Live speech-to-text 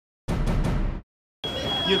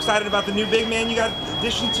You excited about the new big man you got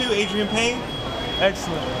addition to, Adrian Payne?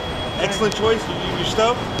 Excellent. Excellent choice. You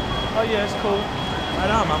stoked? Oh yeah, it's cool. Right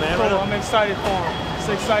on, my man. Cool. Right on. I'm excited for him. It's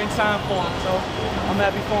an exciting time for him, so I'm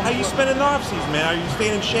happy for him. How you spending the offseason, man? Are you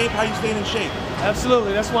staying in shape? How you staying in shape?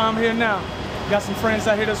 Absolutely. That's why I'm here now. Got some friends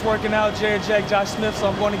out here that's working out, Jared, Jack, Josh Smith, so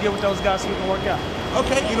I'm going to get with those guys so we can work out.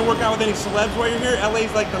 Okay, you gonna work out with any celebs while you're here?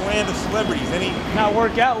 LA's like the land of celebrities. Any? Not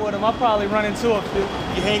work out with them. I'll probably run into a few.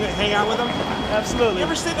 You hang out with them? Absolutely. You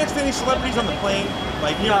ever sit next to any celebrities on the plane?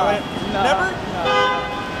 Like here? No, Never? No.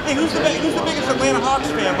 Hey, who's the biggest Atlanta Hawks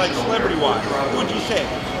fan, like celebrity-wise? Who would you say?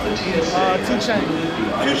 2 Chainz.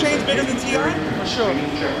 2 Chainz bigger than T.I.? For sure.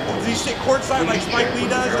 Does he sit courtside like Spike Lee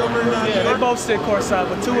does over in New York? Yeah, they both sit courtside,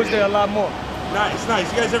 but 2 is there a lot more. Nice, nice.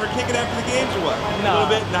 You guys ever kick it after the games or what? Nah, a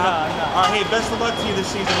little bit? Nah. All right, hey, best of luck to you this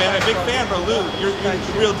season, man. I'm a big fan, bro. Lou, you're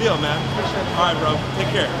the real deal, man. For sure. All right, bro. Take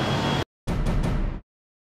care.